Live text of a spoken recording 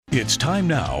It's time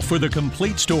now for The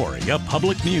Complete Story, a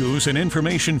public news and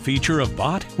information feature of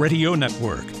Bott Radio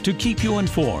Network to keep you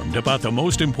informed about the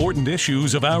most important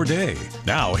issues of our day.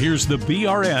 Now, here's the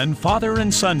BRN father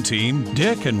and son team,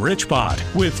 Dick and Rich Bott,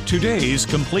 with today's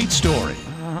Complete Story.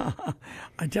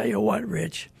 I tell you what,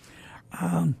 Rich,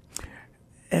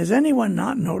 has anyone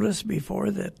not noticed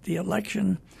before that the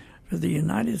election for the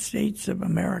United States of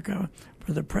America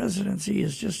for the presidency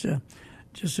is just a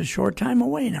short time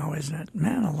away now, isn't it?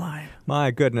 Man alive.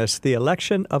 My goodness, the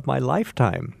election of my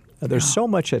lifetime. There's so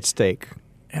much at stake.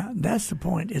 Yeah, that's the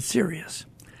point. It's serious.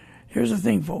 Here's the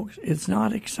thing, folks. It's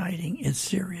not exciting. It's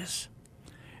serious.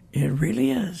 It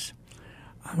really is.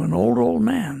 I'm an old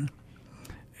man,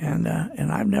 and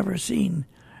I've never seen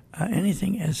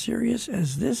anything as serious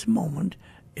as this moment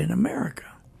in America.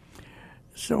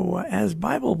 So as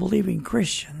Bible-believing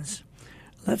Christians,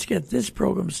 let's get this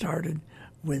program started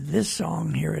with this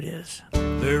song. Here it is.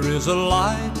 There is a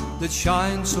light that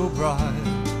shines so bright,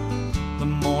 the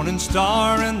morning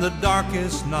star in the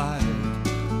darkest night.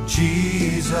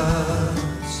 Jesus,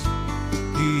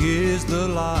 He is the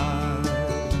light.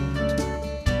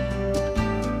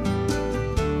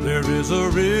 There is a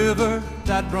river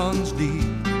that runs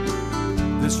deep.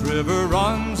 This river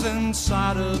runs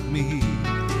inside of me.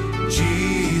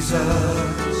 Jesus,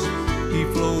 He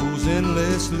flows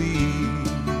endlessly.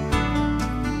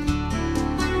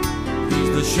 He's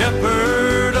the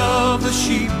shepherd of the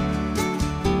sheep.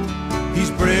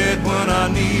 He's bread when I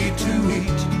need to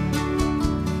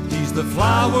eat. He's the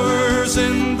flowers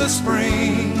in the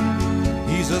spring.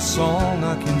 He's a song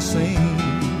I can sing.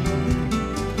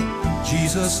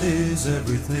 Jesus is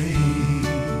everything.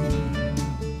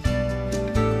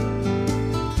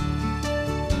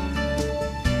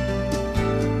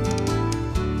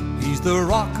 He's the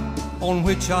rock on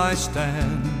which I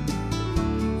stand.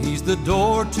 He's the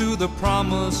door to the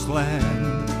promised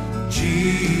land.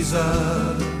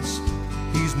 Jesus,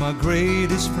 He's my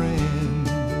greatest friend.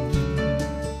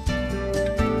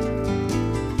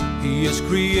 He is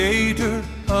creator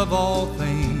of all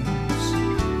things.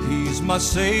 He's my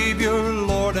Savior,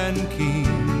 Lord and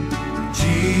King.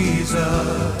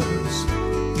 Jesus,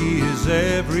 He is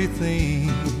everything.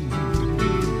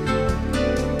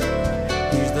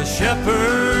 He's the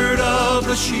shepherd of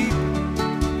the sheep.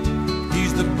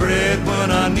 He's the bread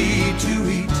when I need to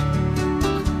eat.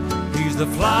 He's the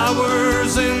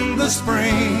flowers in the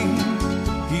spring.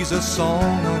 He's a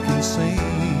song I can sing.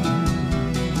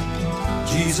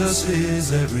 Jesus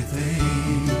is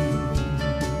everything.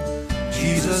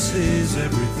 Jesus is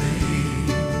everything.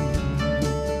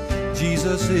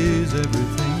 Jesus is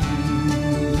everything.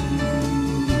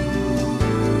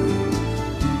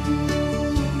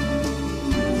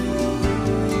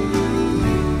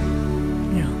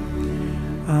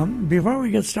 Before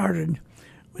we get started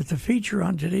with the feature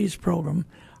on today's program,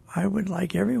 I would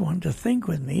like everyone to think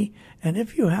with me, and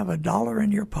if you have $1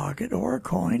 in your pocket or a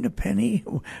coin, a penny,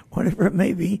 whatever it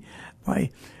may be, why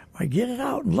get it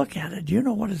out and look at it. Do you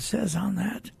know what it says on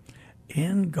that?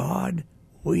 In God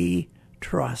we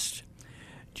trust.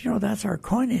 Do you know that's our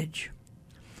coinage?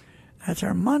 That's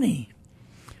our money.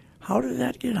 How did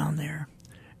that get on there?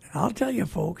 And I'll tell you,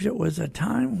 folks, it was a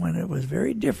time when it was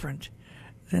very different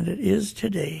than it is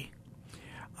today.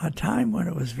 A time when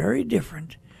it was very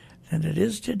different than it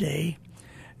is today,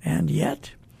 and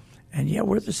yet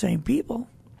we're the same people.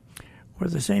 We're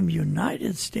the same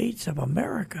United States of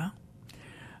America.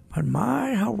 But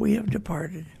my, how we have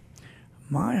departed.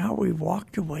 My, how we've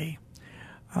walked away.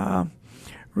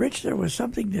 Rich, there was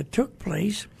something that took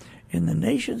place in the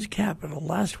nation's capital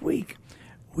last week.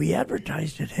 We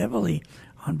advertised it heavily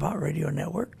on Bott Radio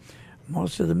Network.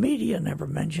 Most of the media never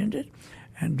mentioned it.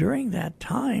 And during that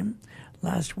time,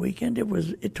 last weekend,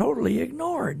 it totally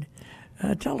ignored.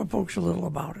 Tell the folks a little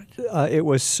about it. It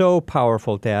was so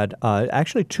powerful, Dad.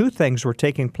 Actually, two things were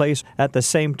taking place at the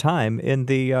same time in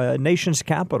the nation's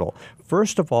capital.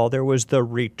 First of all, there was the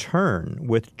return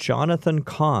with Jonathan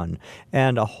Cahn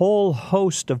and a whole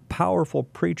host of powerful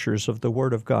preachers of the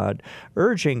Word of God,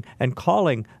 urging and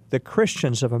calling the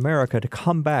Christians of America to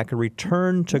come back and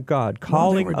return to God,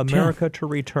 calling America to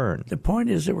return. The point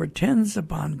is there were tens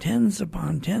upon tens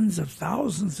upon tens of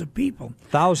thousands of people.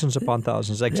 Thousands upon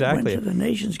thousands, exactly. That went to the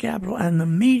nation's capital, and the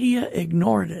media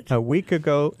ignored it. A week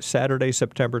ago, Saturday,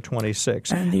 September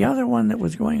 26th. And the other one that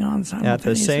was going on simultaneously. At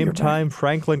the same time,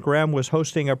 Franklin Graham was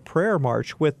hosting a prayer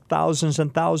march with thousands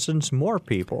and thousands more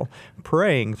people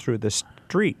praying through the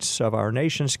streets of our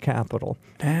nation's capital.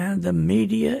 And the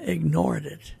media ignored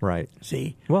it. Right.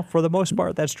 See? Well, for the most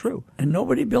part, that's true. And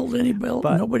nobody built any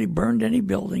nobody burned any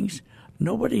buildings.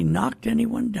 Nobody knocked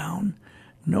anyone down.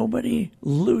 Nobody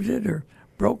looted or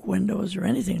broke windows or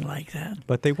anything like that.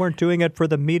 But they weren't doing it for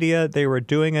the media. They were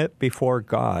doing it before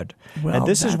God. Well, and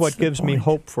this is what that's the gives me point.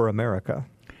 hope for America.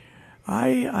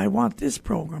 I want this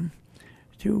program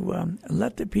to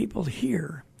let the people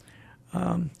hear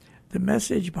the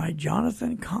message by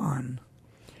Jonathan Cahn.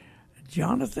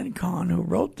 Jonathan Cahn, who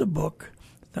wrote the book,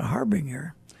 The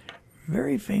Harbinger,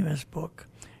 very famous book,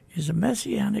 is a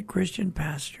Messianic Christian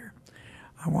pastor.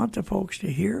 I want the folks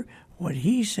to hear what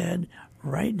he said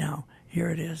right now. Here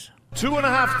it is.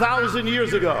 2,500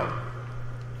 years ago,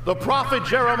 the prophet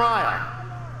Jeremiah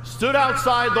stood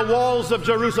outside the walls of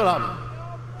Jerusalem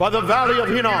by the valley of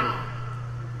Hinnom.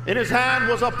 In his hand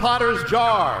was a potter's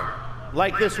jar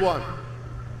like this one,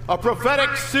 a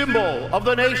prophetic symbol of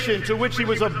the nation to which he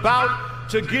was about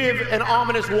to give an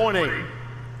ominous warning.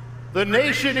 The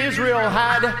nation Israel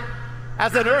had,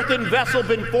 as an earthen vessel,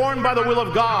 been formed by the will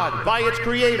of God, by its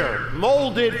creator,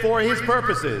 molded for his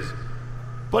purposes.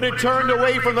 But it turned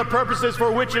away from the purposes for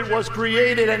which it was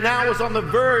created and now was on the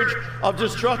verge of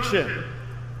destruction.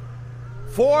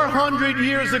 400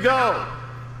 years ago,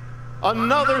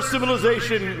 another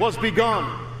civilization was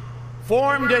begun,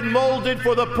 formed and molded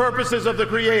for the purposes of the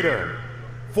Creator.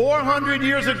 400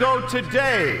 years ago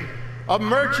today, a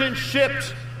merchant ship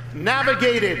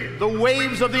navigated the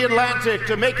waves of the Atlantic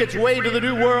to make its way to the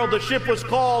New World. The ship was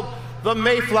called the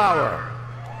Mayflower.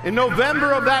 In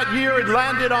November of that year, it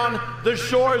landed on the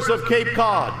shores of Cape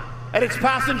Cod, and its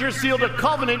passengers sealed a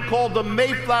covenant called the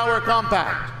Mayflower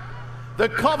Compact. The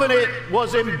covenant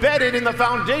was embedded in the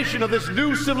foundation of this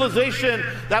new civilization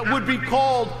that would be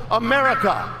called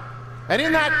America. And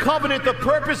in that covenant, the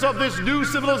purpose of this new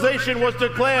civilization was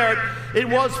declared. It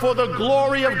was for the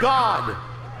glory of God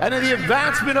and in the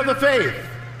advancement of the faith.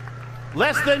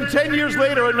 Less than 10 years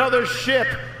later, another ship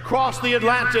crossed the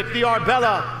Atlantic, the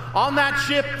Arbella. On that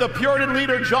ship, the Puritan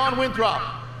leader John Winthrop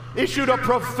issued a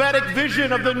prophetic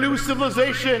vision of the new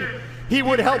civilization he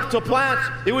would help to plant.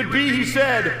 It would be, he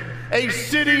said, a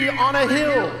city on a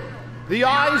hill. The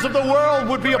eyes of the world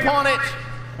would be upon it,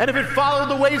 and if it followed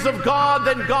the ways of God,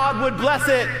 then God would bless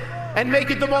it and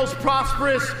make it the most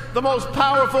prosperous, the most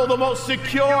powerful, the most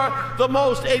secure, the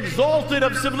most exalted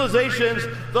of civilizations.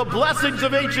 The blessings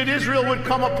of ancient Israel would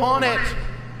come upon it.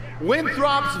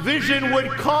 Winthrop's vision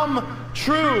would come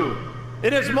true.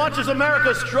 Inasmuch as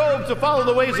America strove to follow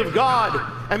the ways of God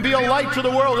and be a light to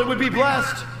the world, it would be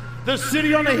blessed. The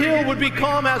city on the hill would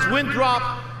become, as Winthrop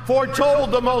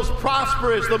foretold, the most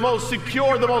prosperous, the most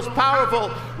secure, the most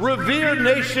powerful, revered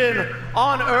nation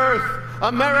on earth.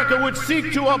 America would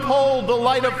seek to uphold the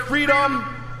light of freedom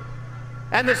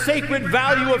and the sacred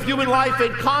value of human life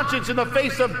and conscience in the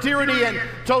face of tyranny and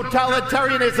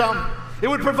totalitarianism. It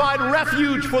would provide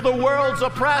refuge for the world's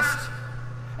oppressed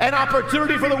and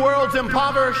opportunity for the world's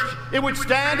impoverished. It would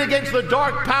stand against the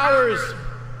dark powers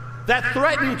that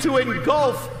threaten to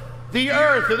engulf the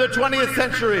earth in the 20th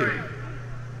century.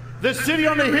 The city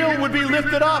on the hill would be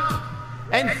lifted up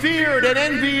and feared and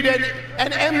envied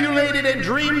and emulated and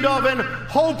dreamed of and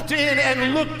hoped in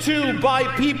and looked to by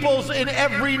peoples in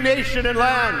every nation and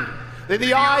land.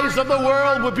 The eyes of the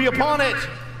world would be upon it.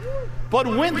 But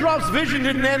Winthrop's vision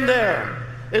didn't end there.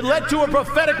 It led to a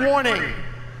prophetic warning.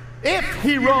 If,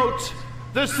 he wrote,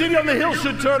 the city on the hill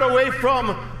should turn away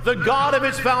from the God of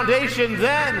its foundation,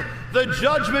 then the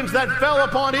judgments that fell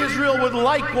upon Israel would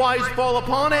likewise fall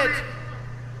upon it.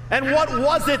 And what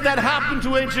was it that happened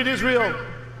to ancient Israel?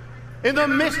 In the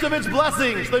midst of its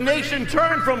blessings, the nation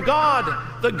turned from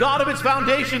God, the God of its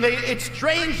foundation. They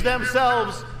estranged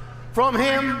themselves from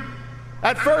him.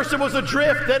 At first it was a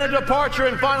drift, then a departure,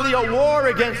 and finally a war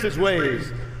against his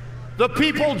ways. The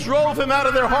people drove him out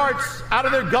of their hearts, out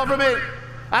of their government,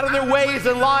 out of their ways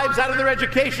and lives, out of their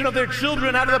education of their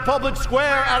children, out of the public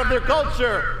square, out of their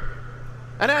culture.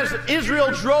 And as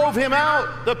Israel drove him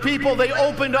out, the people, they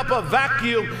opened up a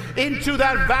vacuum. Into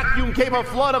that vacuum came a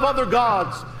flood of other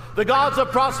gods. The gods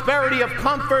of prosperity, of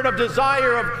comfort, of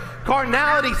desire, of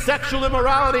carnality, sexual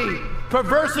immorality,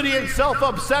 perversity, and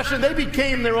self-obsession. They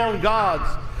became their own gods.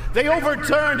 They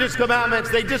overturned his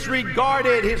commandments. They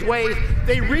disregarded his ways.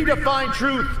 They redefined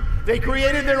truth. They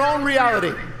created their own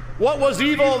reality. What was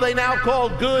evil, they now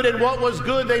called good, and what was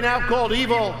good, they now called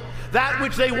evil. That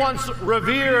which they once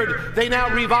revered, they now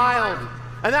reviled.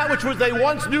 And that which they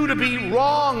once knew to be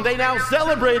wrong, they now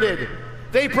celebrated.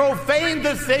 They profaned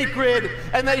the sacred,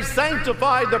 and they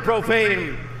sanctified the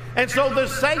profane. And so the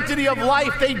sanctity of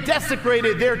life, they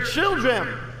desecrated. Their children,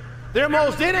 their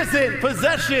most innocent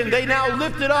possession, they now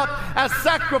lifted up as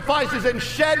sacrifices and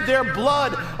shed their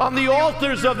blood on the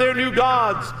altars of their new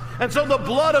gods. And so the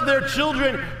blood of their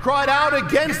children cried out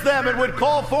against them and would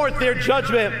call forth their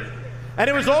judgment. And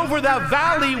it was over that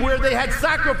valley where they had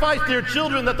sacrificed their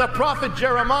children that the prophet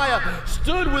Jeremiah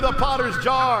stood with a potter's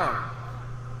jar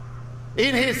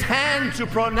in his hand to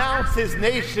pronounce his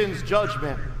nation's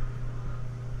judgment.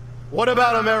 What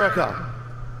about America?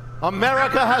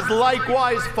 America has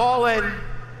likewise fallen.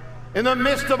 In the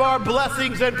midst of our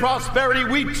blessings and prosperity,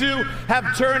 we too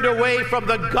have turned away from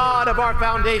the God of our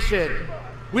foundation.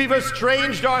 We've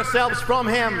estranged ourselves from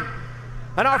him.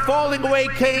 And our falling away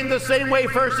came the same way,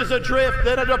 first as a drift,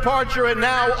 then a departure, and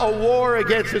now a war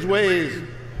against his ways.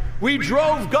 We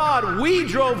drove God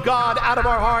out of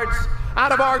our hearts,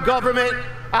 out of our government,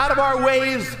 out of our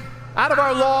ways, out of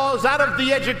our laws, out of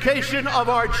the education of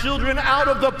our children, out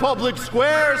of the public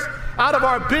squares, out of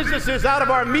our businesses, out of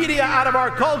our media, out of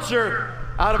our culture,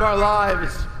 out of our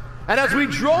lives. And as we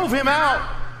drove him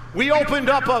out, we opened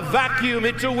up a vacuum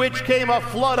into which came a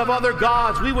flood of other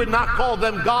gods. We would not call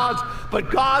them gods,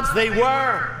 but gods they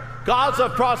were. Gods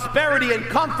of prosperity and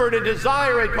comfort and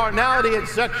desire and carnality and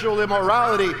sexual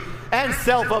immorality and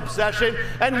self-obsession.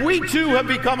 And we too have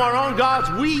become our own gods.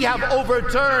 We have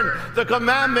overturned the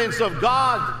commandments of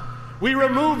God. We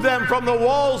removed them from the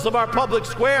walls of our public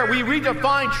square. We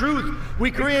redefined truth.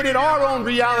 We created our own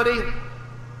reality.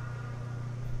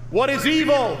 What is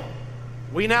evil,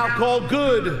 we now call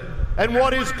good. And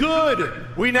what is good,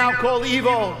 we now call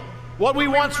evil. What we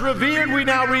once revered, we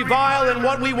now revile. And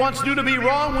what we once knew to be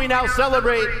wrong, we now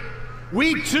celebrate.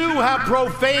 We too have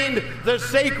profaned the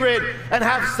sacred and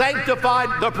have sanctified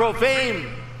the profane.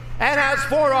 And as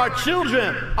for our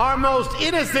children, our most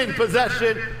innocent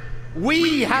possession,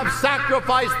 we have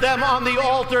sacrificed them on the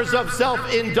altars of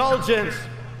self-indulgence.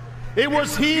 It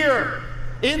was here,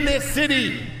 in this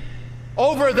city,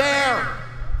 over there.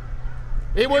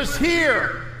 It was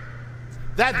here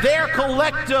that their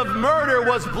collective murder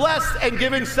was blessed and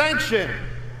given sanction.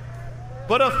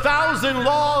 But 1,000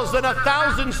 laws and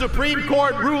 1,000 Supreme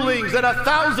Court rulings and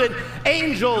 1,000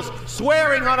 angels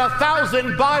swearing on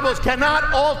 1,000 Bibles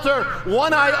cannot alter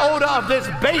one iota of this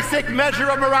basic measure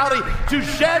of morality. To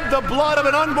shed the blood of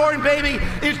an unborn baby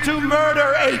is to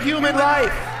murder a human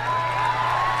life.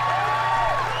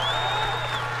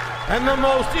 And the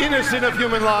most innocent of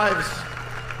human lives.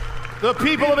 The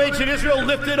people of ancient Israel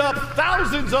lifted up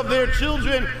thousands of their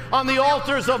children on the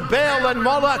altars of Baal and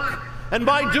Moloch. And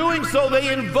by doing so,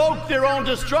 they invoked their own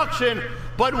destruction.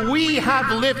 But we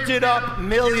have lifted up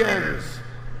millions.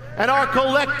 And our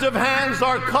collective hands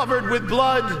are covered with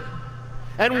blood.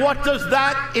 And what does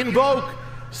that invoke?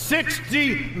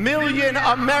 60 million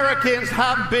Americans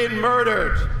have been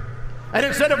murdered. And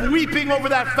instead of weeping over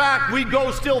that fact, we go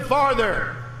still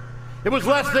farther. It was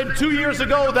less than 2 years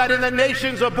ago that in the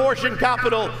nation's abortion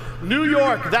capital, New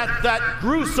York, that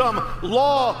gruesome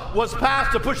law was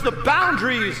passed to push the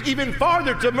boundaries even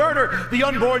farther to murder the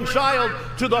unborn child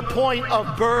to the point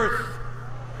of birth.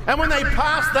 And when they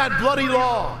passed that bloody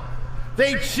law,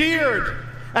 they cheered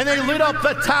and they lit up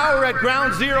the tower at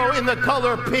Ground Zero in the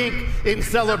color pink in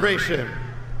celebration.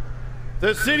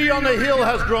 The city on the hill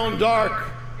has grown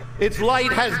dark. Its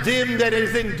light has dimmed and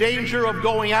is in danger of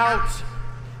going out.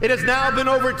 It has now been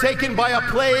overtaken by a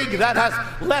plague that has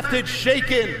left it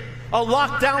shaken, a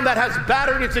lockdown that has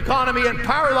battered its economy and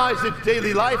paralyzed its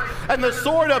daily life, and the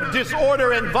sword of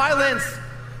disorder and violence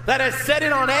that has set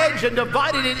it on edge and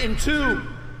divided it in two.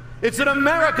 It's an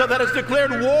America that has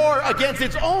declared war against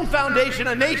its own foundation,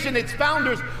 a nation its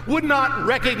founders would not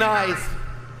recognize.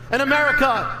 An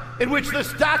America in which the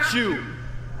statue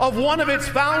of one of its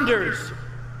founders,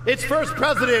 its first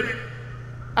president,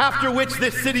 after which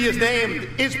this city is named,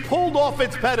 is pulled off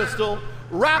its pedestal,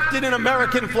 wrapped in an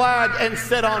American flag, and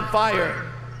set on fire.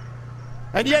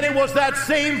 And yet it was that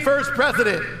same first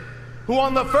president who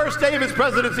on the first day of his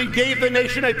presidency gave the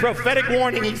nation a prophetic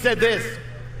warning. He said this: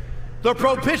 "The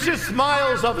propitious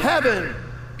smiles of heaven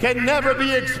can never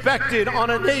be expected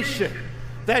on a nation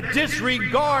that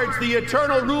disregards the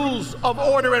eternal rules of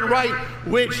order and right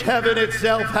which heaven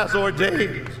itself has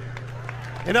ordained."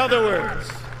 In other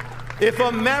words, if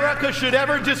America should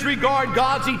ever disregard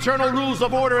God's eternal rules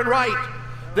of order and right,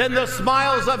 then the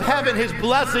smiles of heaven, his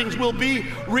blessings, will be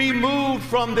removed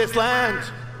from this land.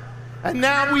 And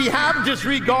now we have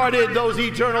disregarded those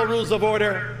eternal rules of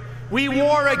order. We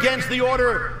war against the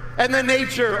order and the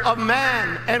nature of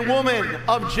man and woman,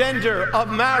 of gender, of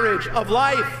marriage, of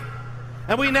life.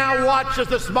 And we now watch as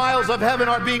the smiles of heaven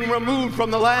are being removed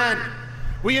from the land.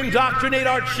 We indoctrinate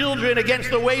our children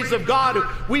against the ways of God.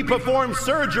 We perform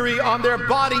surgery on their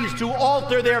bodies to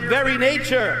alter their very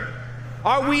nature.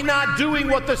 Are we not doing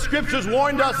what the scriptures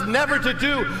warned us never to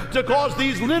do, to cause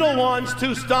these little ones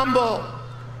to stumble?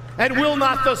 And will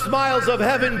not the smiles of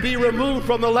heaven be removed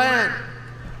from the land?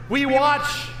 We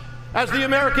watch As the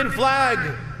American flag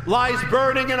lies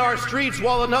burning in our streets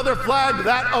while another flag,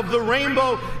 that of the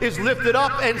rainbow, is lifted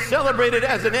up and celebrated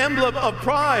as an emblem of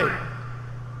pride.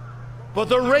 But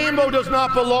the rainbow does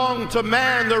not belong to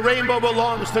man, the rainbow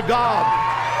belongs to God.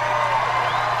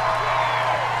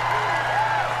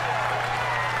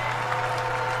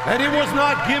 And it was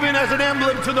not given as an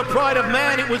emblem to the pride of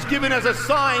man, it was given as a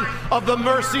sign of the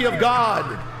mercy of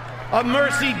God. A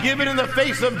mercy given in the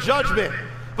face of judgment.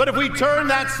 But if we turn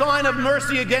that sign of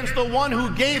mercy against the one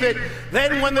who gave it,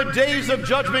 then when the days of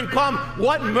judgment come,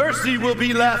 what mercy will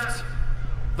be left?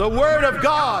 The Word of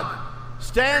God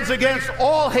stands against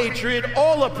all hatred,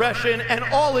 all oppression, and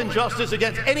all injustice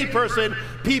against any person,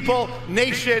 people,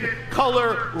 nation,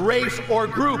 color, race, or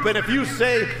group. And if you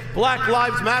say Black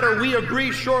Lives Matter, we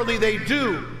agree, surely they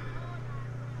do.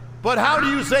 But how do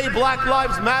you say Black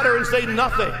Lives Matter and say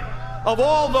nothing of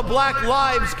all the black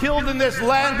lives killed in this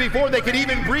land before they could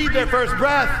even breathe their first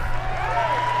breath?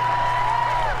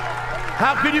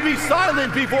 How could you be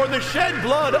silent before the shed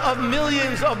blood of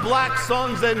millions of black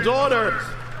sons and daughters?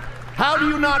 How do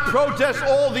you not protest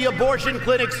all the abortion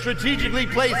clinics strategically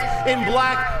placed in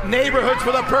black neighborhoods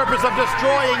for the purpose of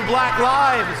destroying black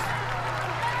lives?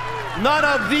 None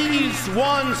of these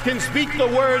ones can speak the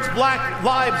words Black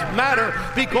Lives Matter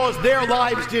because their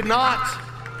lives did not.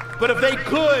 But if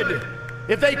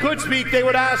they could speak, they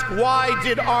would ask, why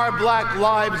did our black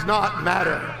lives not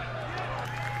matter?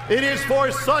 It is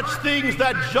for such things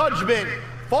that judgment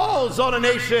falls on a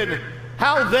nation.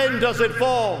 How then does it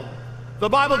fall? The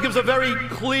Bible gives a very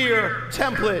clear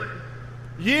template.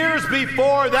 Years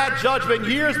before that judgment,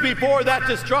 years before that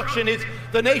destruction,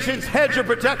 the nation's hedge of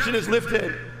protection is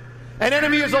lifted. An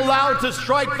enemy is allowed to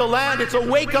strike the land. It's a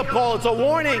wake-up call. It's a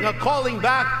warning, a calling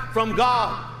back from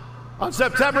God. On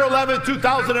September 11,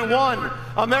 2001,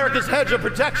 America's hedge of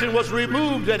protection was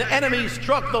removed. An enemy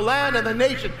struck the land and the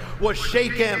nation was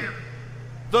shaken.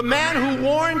 The man who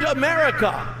warned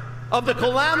America of the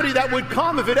calamity that would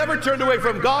come if it ever turned away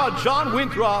from God, John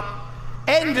Winthrop,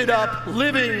 ended up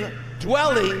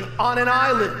dwelling on an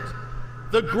island.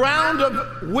 The ground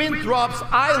of Winthrop's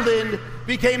island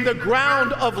became the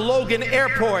ground of Logan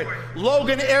Airport.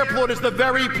 Logan Airport is the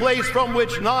very place from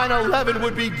which 9/11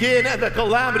 would begin and the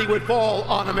calamity would fall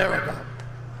on America.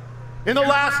 In the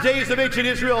last days of ancient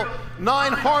Israel,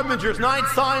 9 harbingers, 9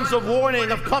 signs of warning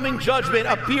of coming judgment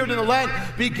appeared in the land,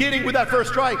 beginning with that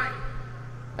first strike.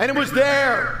 And it was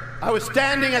there, I was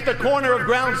standing at the corner of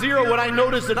Ground Zero when I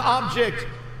noticed an object.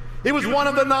 It was one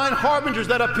of the 9 harbingers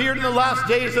that appeared in the last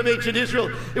days of ancient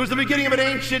Israel. It was the beginning of an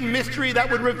ancient mystery that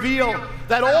would reveal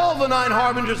that all the 9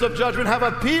 harbingers of judgment have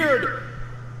appeared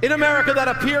in America, that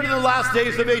appeared in the last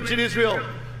days of ancient Israel.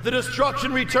 The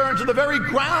destruction returned to the very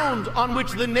ground on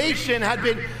which the nation had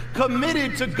been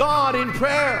committed to God in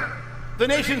prayer. The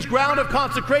nation's ground of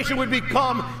consecration would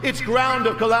become its ground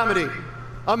of calamity.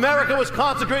 America was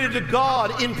consecrated to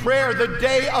God in prayer the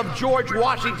day of George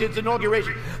Washington's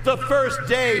inauguration, the first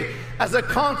day as a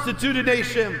constituted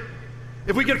nation.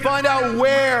 If we could find out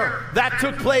where that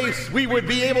took place, we would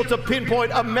be able to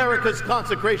pinpoint America's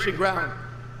consecration ground.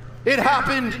 It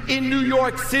happened in New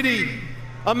York City.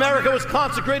 America was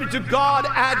consecrated to God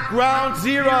at Ground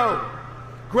Zero.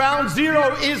 Ground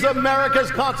Zero is America's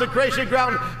consecration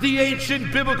ground. The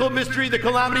ancient biblical mystery, the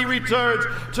calamity returns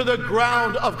to the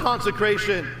ground of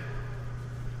consecration.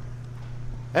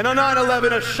 And on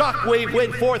 9/11, a shockwave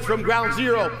went forth from Ground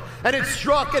Zero, and it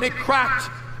struck and it cracked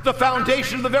the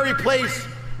foundation of the very place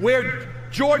where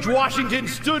George Washington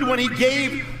stood when he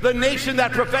gave the nation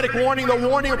that prophetic warning, the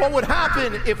warning of what would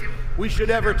happen if we should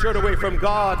ever turn away from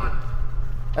God.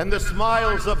 And the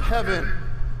smiles of heaven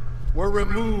were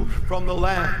removed from the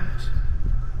land.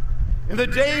 In the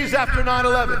days after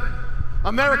 9/11,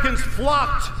 Americans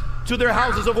flocked to their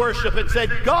houses of worship and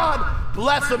said, God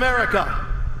bless America.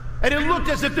 And it looked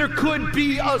as if there could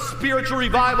be a spiritual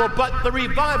revival, but the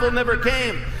revival never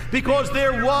came because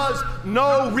there was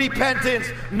no repentance,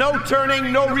 no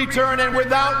turning, no return, and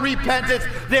without repentance,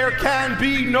 there can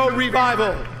be no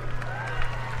revival.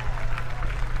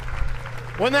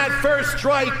 When that first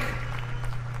strike,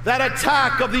 that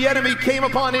attack of the enemy came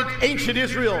upon ancient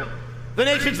Israel, the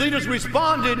nation's leaders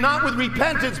responded not with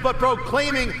repentance, but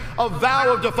proclaiming a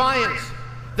vow of defiance.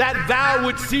 That vow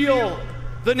would seal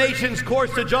the nation's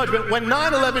course to judgment. When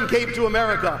 9/11 came to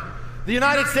America, the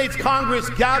United States Congress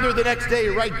gathered the next day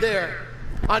right there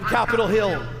on Capitol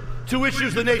Hill to issue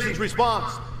the nation's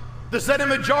response. The Senate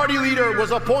Majority Leader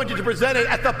was appointed to present it.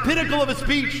 At the pinnacle of his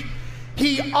speech,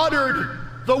 he uttered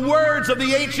the words of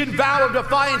the ancient vow of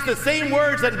defiance, the same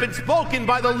words that had been spoken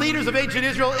by the leaders of ancient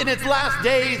Israel in its last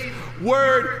days,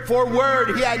 word for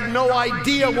word. He had no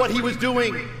idea what he was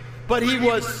doing, but he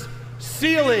was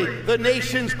sealing the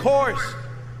nation's course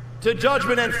to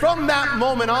judgment. And from that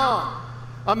moment on,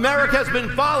 America has been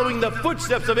following the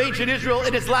footsteps of ancient Israel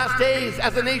in its last days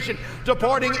as a nation,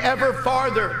 departing ever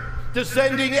farther,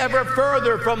 descending ever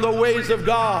further from the ways of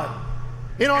God.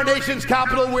 In our nation's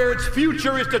capital, where its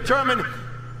future is determined,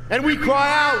 and we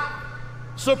cry out,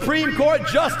 Supreme Court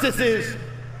justices,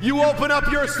 you open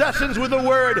up your sessions with the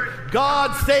word,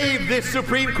 God save this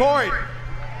Supreme Court.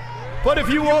 But if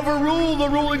you overrule the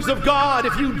rulings of God,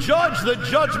 if you judge the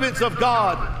judgments of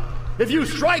God, if you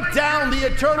strike down the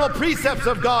eternal precepts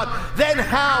of God, then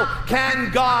how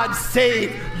can God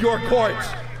save your court?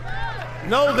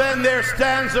 No, then there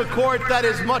stands a court that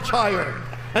is much higher,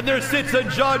 and there sits a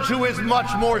judge who is much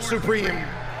more supreme.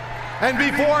 And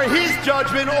before his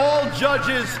judgment, all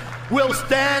judges will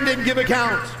stand and give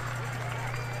account.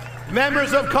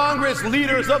 Members of Congress,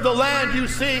 leaders of the land, you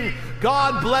sing,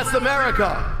 God bless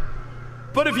America.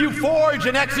 But if you forge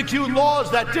and execute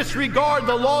laws that disregard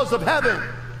the laws of heaven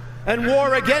and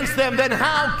war against them, then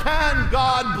how can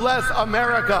God bless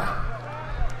America?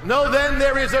 No, then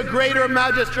there is a greater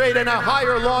magistrate and a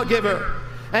higher lawgiver,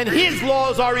 and his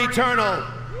laws are eternal,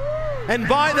 and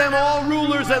by them all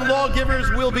rulers and lawgivers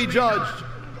will be judged.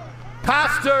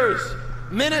 Pastors,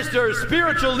 ministers,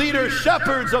 spiritual leaders,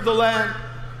 shepherds of the land,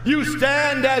 you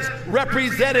stand as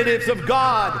representatives of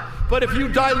God, but if you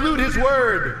dilute his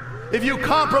word, if you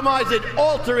compromise it,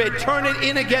 alter it, turn it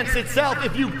in against itself,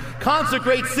 if you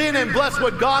consecrate sin and bless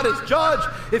what God has judged,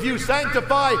 if you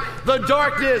sanctify the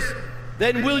darkness,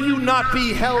 then will you not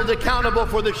be held accountable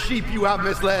for the sheep you have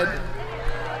misled?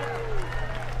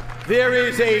 There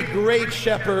is a great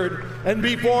shepherd, and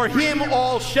before him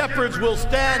all shepherds will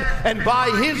stand, and by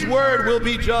his word will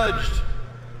be judged.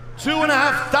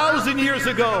 2,500 years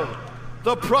ago,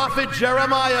 the prophet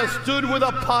Jeremiah stood with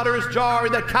a potter's jar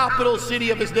in the capital city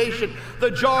of his nation.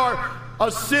 The jar, a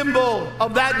symbol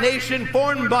of that nation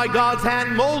formed by God's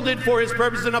hand, molded for his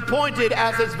purpose and appointed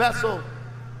as his vessel.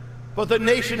 But the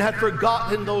nation had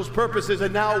forgotten those purposes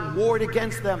and now warred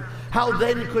against them. How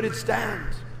then could it stand?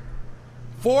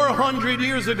 400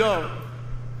 years ago,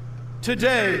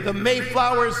 today, the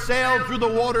Mayflowers sailed through the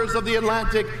waters of the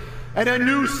Atlantic, and a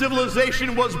new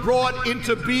civilization was brought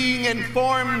into being and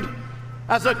formed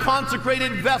as a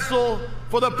consecrated vessel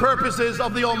for the purposes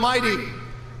of the Almighty.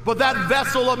 But that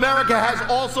vessel, America, has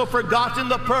also forgotten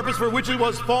the purpose for which it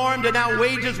was formed and now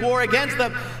wages war against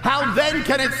them. How then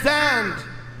can it stand?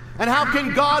 And how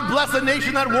can God bless a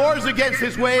nation that wars against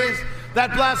his ways,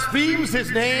 that blasphemes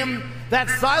his name, that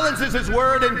silences his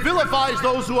word and vilifies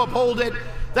those who uphold it,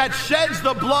 that sheds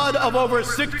the blood of over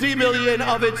 60 million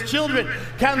of its children?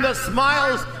 Can the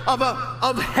smiles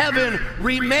of heaven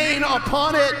remain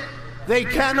upon it? They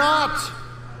cannot.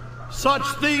 Such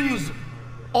things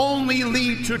only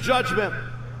lead to judgment.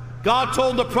 God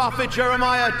told the prophet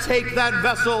Jeremiah, take that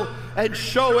vessel and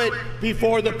show it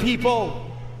before the people.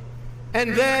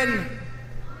 And then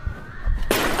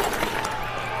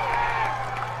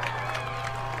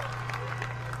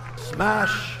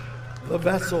smash the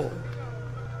vessel.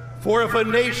 For if a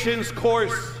nation's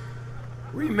course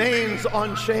remains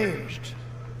unchanged,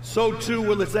 so too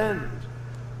will its end.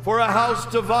 For a house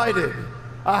divided,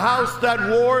 a house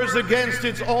that wars against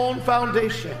its own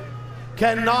foundation,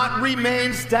 cannot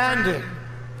remain standing.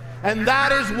 And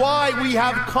that is why we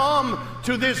have come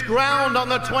to this ground on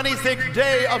the 26th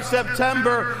day of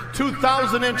September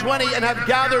 2020 and have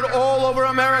gathered all over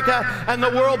America and the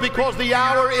world, because the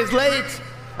hour is late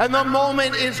and the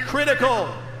moment is critical.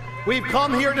 We've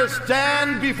come here to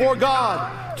stand before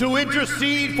God, to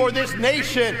intercede for this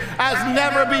nation as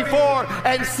never before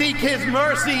and seek his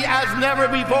mercy as never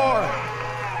before.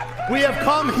 We have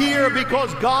come here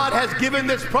because God has given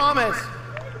this promise.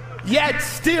 Yet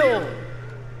still,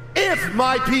 if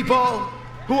my people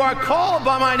who are called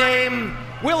by my name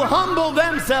will humble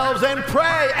themselves and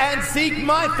pray and seek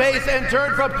my face and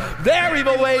turn from their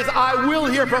evil ways, I will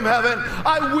hear from heaven,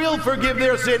 I will forgive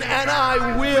their sin, and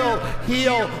I will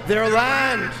heal their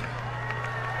land.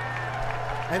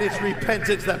 And it's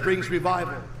repentance that brings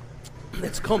revival.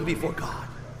 Let's come before God.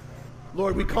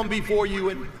 Lord, we come before you,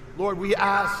 and Lord, we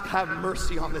ask, have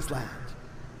mercy on this land.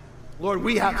 Lord,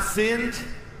 we have sinned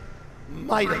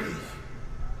mightily.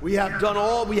 We have done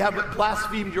all, we have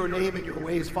blasphemed your name and your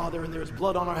ways, Father, and there's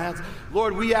blood on our hands.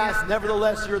 Lord, we ask,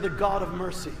 nevertheless, you're the God of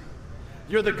mercy.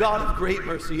 You're the God of great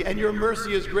mercy, and your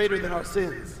mercy is greater than our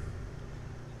sins.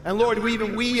 And Lord,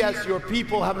 we as your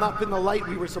people have not been the light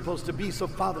we were supposed to be. So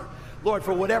Father, Lord,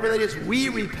 for whatever that is, we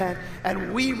repent,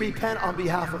 and we repent on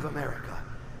behalf of America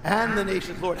and the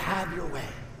nations. Lord, have your way.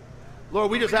 Lord,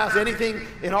 we just ask anything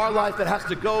in our life that has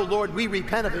to go, Lord, we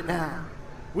repent of it now.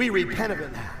 We repent of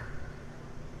it now.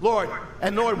 Lord,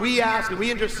 and Lord, we ask and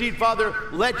we intercede, Father,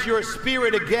 let your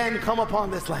Spirit again come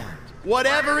upon this land.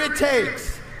 Whatever it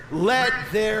takes, let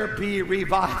there be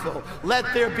revival.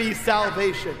 Let there be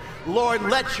salvation. Lord,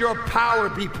 let your power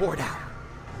be poured out.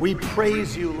 We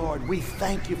praise you, Lord. We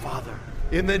thank you, Father.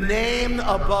 In the name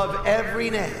above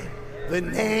every name, the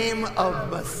name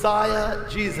of Messiah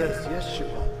Jesus,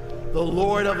 Yeshua, the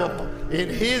Lord of all, in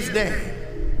his name.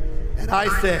 And I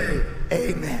say,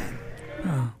 amen.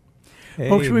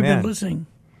 Folks, we've been listening.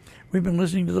 We've been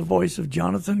listening to the voice of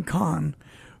Jonathan Cahn,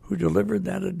 who delivered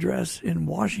that address in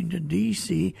Washington,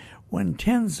 D.C., when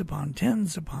tens upon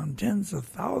tens upon tens of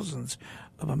thousands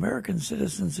of American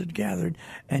citizens had gathered,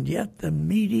 and yet the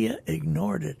media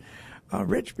ignored it.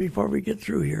 Rich, before we get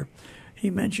through here, he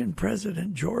mentioned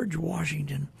President George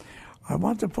Washington. I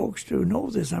want the folks to know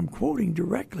this. I'm quoting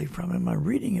directly from him. I'm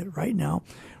reading it right now,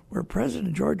 where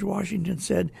President George Washington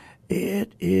said,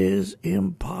 "It is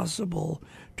impossible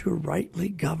to rightly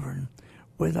govern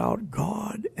without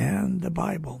God and the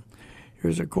Bible."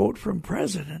 Here's a quote from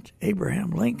President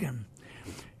Abraham Lincoln.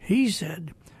 He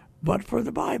said, "But for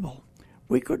the Bible,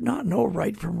 we could not know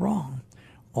right from wrong.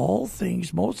 All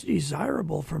things most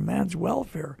desirable for man's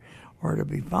welfare are to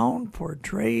be found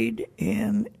portrayed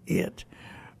in it."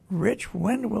 Rich,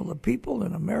 when will the people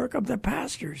in America, the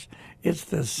pastors, it's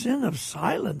the sin of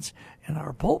silence in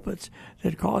our pulpits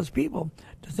that cause people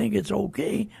to think it's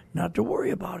okay not to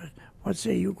worry about it. What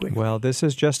say you quickly? Well, this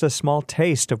is just a small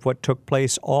taste of what took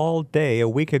place all day a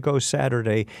week ago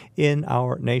Saturday in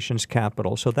our nation's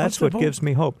capital. So that's what gives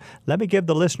me hope. Let me give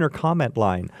the listener comment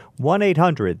line,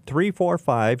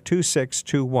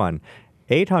 1-800-345-2621.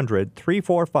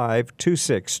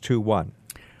 800-345-2621.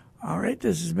 All right,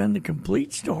 this has been the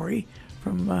complete story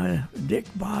from Dick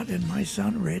Bott and my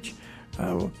son Rich.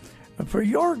 For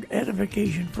your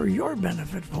edification, for your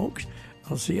benefit, folks.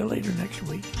 I'll see you later next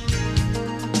week.